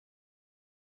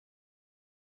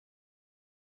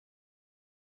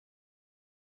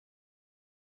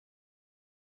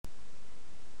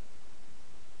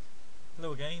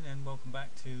Hello again and welcome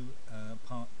back to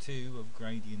part 2 of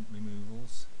gradient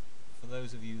removals. For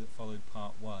those of you that followed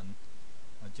part 1,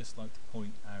 I'd just like to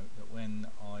point out that when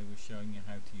I was showing you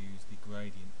how to use the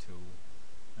gradient tool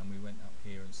and we went up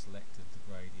here and selected the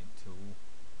gradient tool,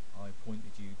 I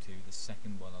pointed you to the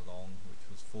second one along, which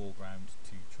was foreground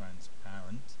to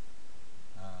transparent.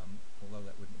 Although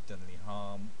that wouldn't have done any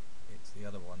harm, it's the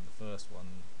other one, the first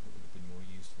one, that would have been more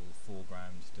useful,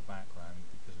 foreground to background,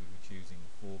 because we were choosing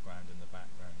the foreground and the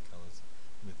background colours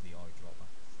with the eyedropper.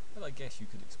 But I guess you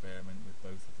could experiment with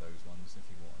both of those ones if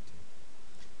you wanted to.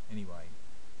 Anyway,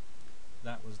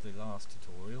 that was the last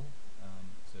tutorial,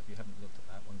 so if you haven't looked at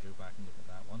that one, go back and look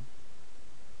at that one.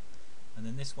 And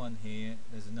then this one here,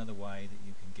 there's another way that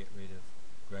you can get rid of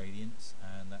gradients,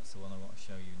 and that's the one I want to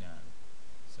show you now.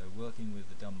 So working with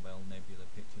the dumbbell nebula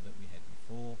picture that we had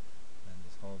before, and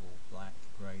this horrible black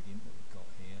gradient that we've got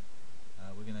here,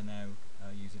 we're going to now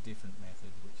use a different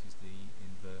method, which is the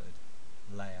inverted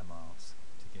layer mask,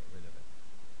 to get rid of it.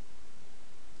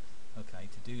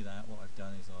 Okay, to do that, what I've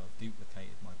done is I've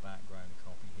duplicated my background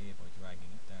copy here by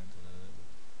dragging it down to the little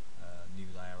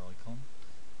new layer icon,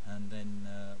 and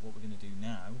then what we're going to do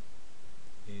now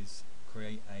is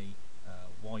create a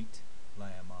white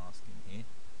layer mask in here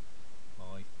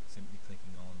by simply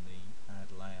clicking on the add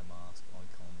layer mask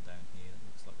icon down here that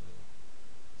looks like a little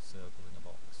circle in a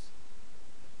box.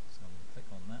 So I'm going to click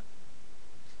on that,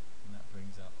 and that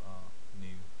brings up our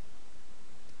new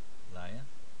layer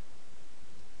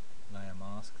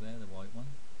mask there, the white one.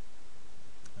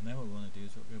 And then what we want to do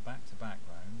is we'll go back to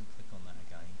background and click on that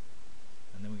again,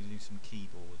 and then we're going to do some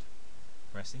keyboard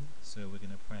pressing. So we're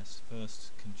going to press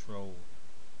first Control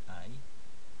A,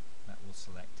 that will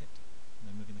select it, and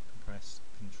then we're going to press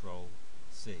Control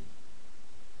C,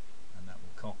 and that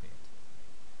will copy it.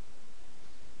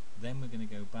 Then we're going to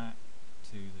go back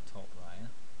to the top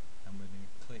layer, and we're going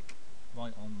to click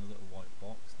right on the little white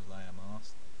box, the layer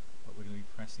mask, but we're going to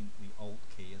be pressing the Alt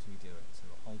key as we do it. So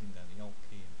we're holding down the Alt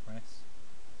key and press,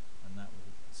 and that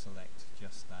will select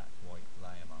just that white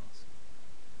layer mask.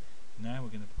 Now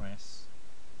we're going to press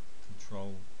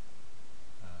Control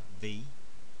V,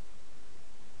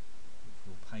 which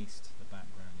will paste the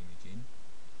background image in,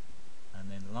 and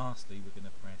then lastly we're going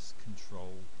to press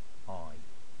Control I,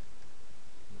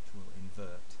 which will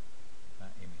invert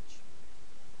that image.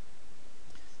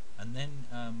 And then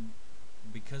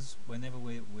because whenever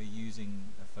we're using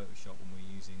a Photoshop, when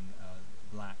we're using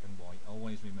black and white,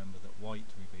 always remember that white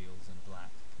reveals and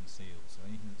black conceals. So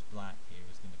anything that's black here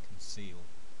is going to conceal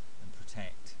and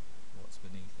protect what's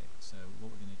beneath it. So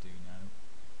what we're going to do now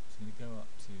is we're going to go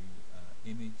up to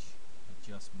Image,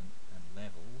 Adjustment and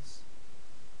Levels,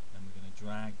 and we're going to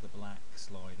drag the black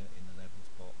slider in the levels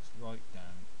box right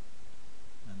down,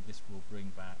 and this will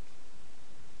bring back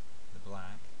the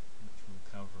black, which will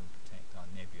cover and protect our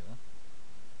nebula.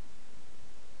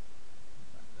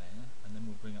 That there, and then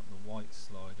we'll bring up the white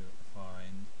slider at the far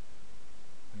end,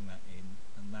 bring that in,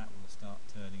 and that will start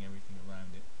turning everything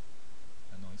around it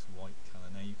a nice white colour.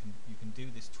 Now you can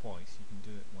do this twice. You can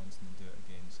do it once and then do it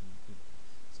again, so you could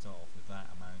start off with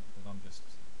that amount, but I'm just,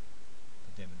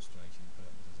 for demonstration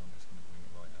purposes, I'm just going to bring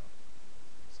it right up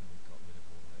so we've got rid of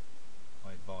all of it.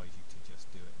 I advise you to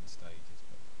just do it in stages,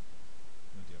 but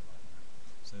we'll do it right now.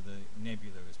 So the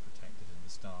nebula is protected and the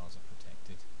stars are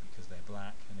protected because they're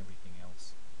black, and everything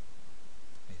else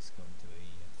is going to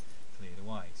be cleared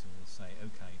away. So we'll say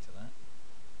OK to that.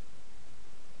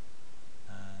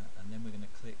 And then we're going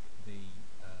to click the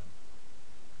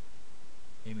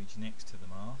image next to the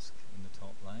mask in the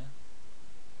top layer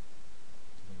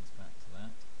to bring us back to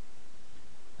that,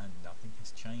 and nothing has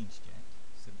changed yet,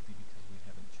 simply because we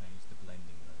haven't changed the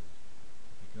blending mode.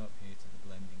 If we go up here to the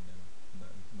blending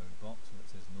mode box where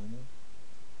it says normal,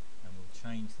 and we'll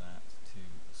change that to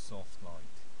soft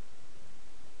light.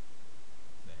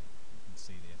 There, you can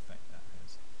see the effect that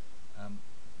has.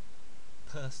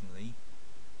 Personally,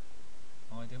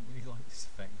 I don't really like this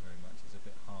effect very much. It's a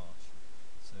bit harsh.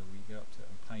 So we go up to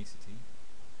opacity,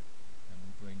 and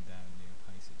we bring down the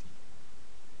opacity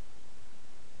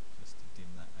just to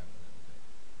dim that out a little bit,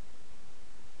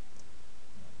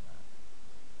 like that.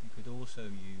 You could also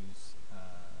use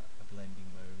a blending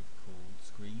mode called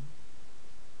screen,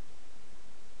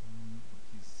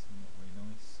 which is not very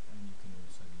nice, and you can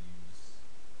also use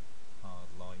hard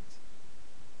light,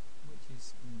 which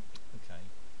is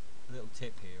okay. A little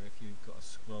tip here: if you've got a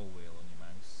scroll wheel on your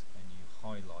mouse and you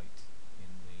highlight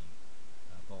in the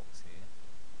box here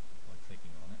by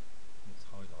clicking on it, it's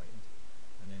highlighted,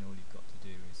 and then all you've got to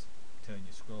do is turn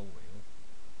your scroll wheel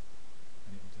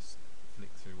and it will just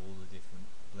flick through all the different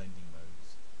blending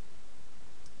modes.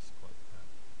 It's quite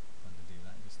fun to do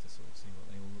that, just to sort of see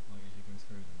what they all look like as you go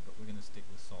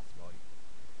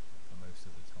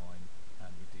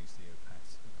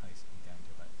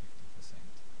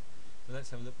let's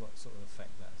have a look what sort of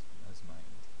effect that has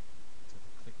made. So if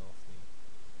we click off the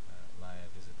layer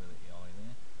visibility eye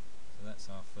there, so that's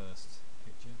our first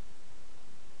picture,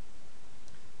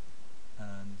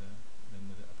 and then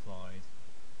with it applied,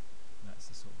 that's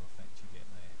the sort of effect you get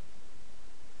there.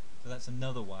 So that's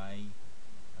another way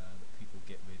that people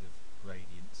get rid of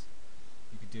gradients.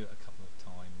 You could do it a couple of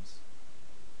times.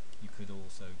 You could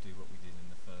also do what we did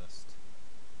in the first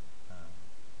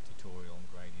tutorial on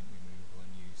gradient removal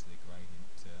and use the gradient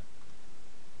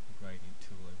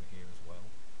tool over here as well.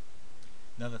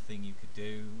 Another thing you could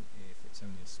do, if it's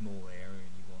only a small area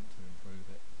and you want to improve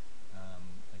it,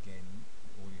 again,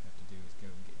 all you have to do is go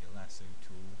and get your lasso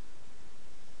tool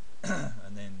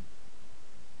and then,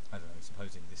 I don't know,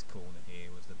 supposing this corner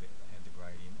here was the bit that had the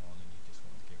gradient on and you just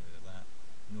want to get rid of that,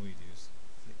 and all you do is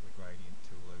flick the gradient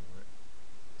tool over it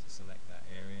to select that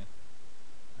area,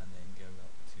 and then go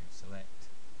up to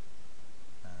select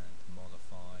and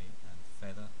modify and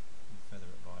feather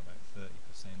it by about 30%,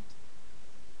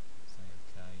 say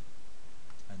OK,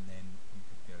 and then you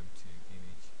could go to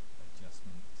image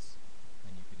adjustments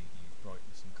and you could either use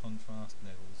brightness and contrast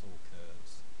levels or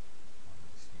curves. I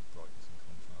will just use brightness and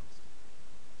contrast,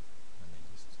 and then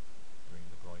just bring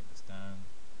the brightness down,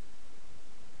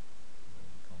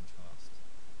 bring the contrast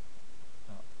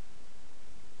up,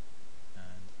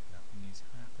 and nothing is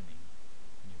happening.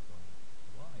 And you're going,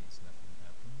 why is nothing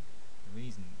happening? The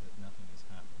reason that nothing is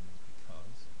happening is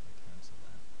because, I cancel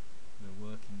that, we're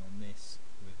working on this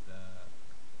with a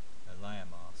layer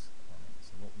mask on it.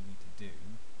 So what we need to do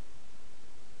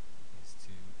is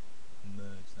to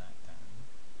merge that down,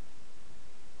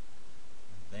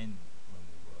 and then when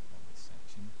we work on this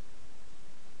section,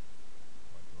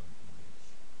 by going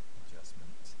image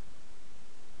adjustment,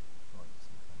 brightness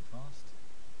and contrast,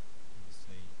 you'll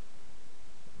see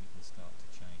that we can start to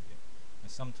change it. Now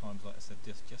sometimes, like I said,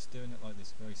 just doing it like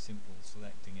this, very simple,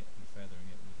 selecting it and feathering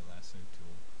it with the lasso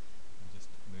tool and just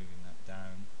moving that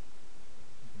down,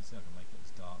 you can see I can make it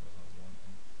as dark as I was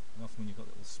wanting. And often when you've got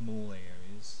little small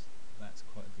areas, that's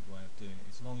quite a good way of doing it.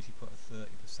 As long as you put a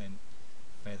 30%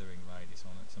 feathering radius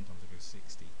on it, sometimes I go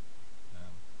 60,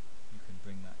 you can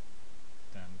bring that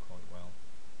down quite well,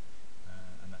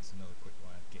 and that's another quick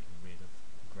way of getting rid of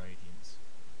gradients.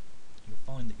 You'll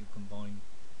find that you combine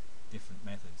different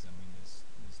methods. I mean, there's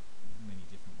many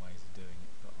different ways of doing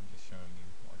it, but I'm just showing you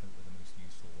what I hope are the most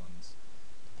useful ones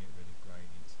to get rid of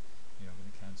gradients. I'm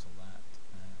going to cancel that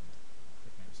and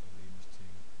click outside the image to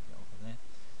get off of there.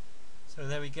 So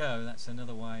there we go, that's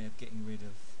another way of getting rid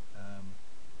of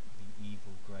the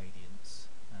evil gradients,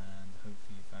 and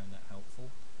hopefully you found that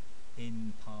helpful.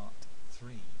 In part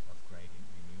 3 of gradient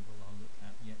removal, I'll look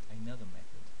at yet another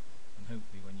method, and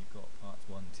hopefully when you've got parts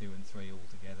 1, 2 and 3 all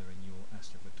together in your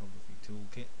astrophotography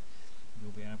toolkit,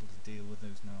 you'll be able to deal with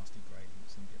those nasty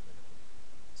gradients and get rid of them.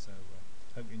 So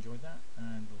hope you enjoyed that,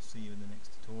 and we'll see you in the